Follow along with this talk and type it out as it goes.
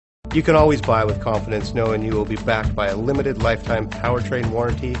You can always buy with confidence knowing you will be backed by a limited lifetime powertrain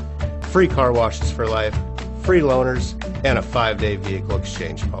warranty, free car washes for life, free loaners, and a 5-day vehicle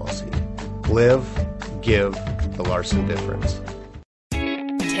exchange policy. Live, give the Larson difference.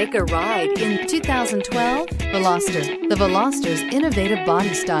 Take a ride in 2012 Veloster. The Veloster's innovative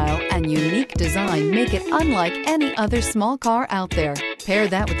body style and unique design make it unlike any other small car out there. Pair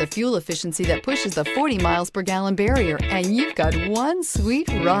that with the fuel efficiency that pushes the 40 miles per gallon barrier, and you've got one sweet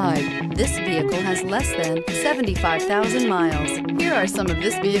ride. This vehicle has less than 75,000 miles. Here are some of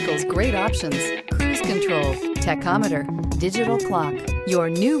this vehicle's great options: cruise control, tachometer, digital clock. Your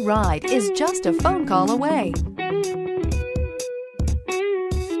new ride is just a phone call away.